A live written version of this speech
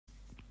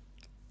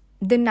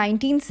The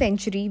 19th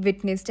century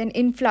witnessed an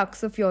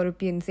influx of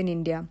Europeans in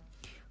India,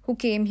 who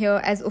came here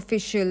as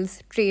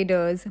officials,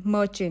 traders,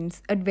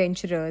 merchants,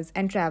 adventurers,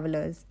 and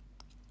travelers.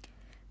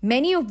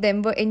 Many of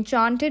them were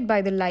enchanted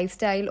by the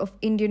lifestyle of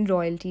Indian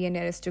royalty and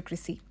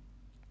aristocracy.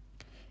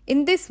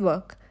 In this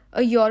work,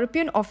 a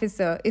European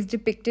officer is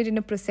depicted in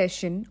a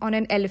procession on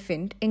an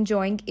elephant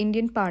enjoying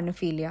Indian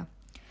paraphernalia,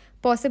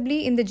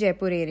 possibly in the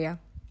Jaipur area.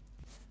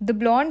 The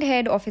blonde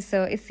haired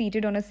officer is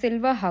seated on a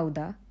silver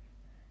howdah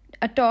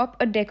atop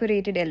a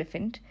decorated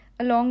elephant,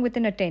 along with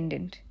an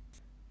attendant.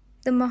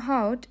 The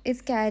mahout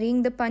is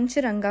carrying the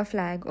Pancharanga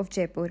flag of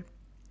Jaipur.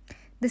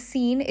 The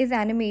scene is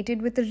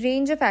animated with a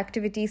range of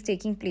activities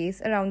taking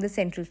place around the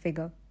central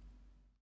figure.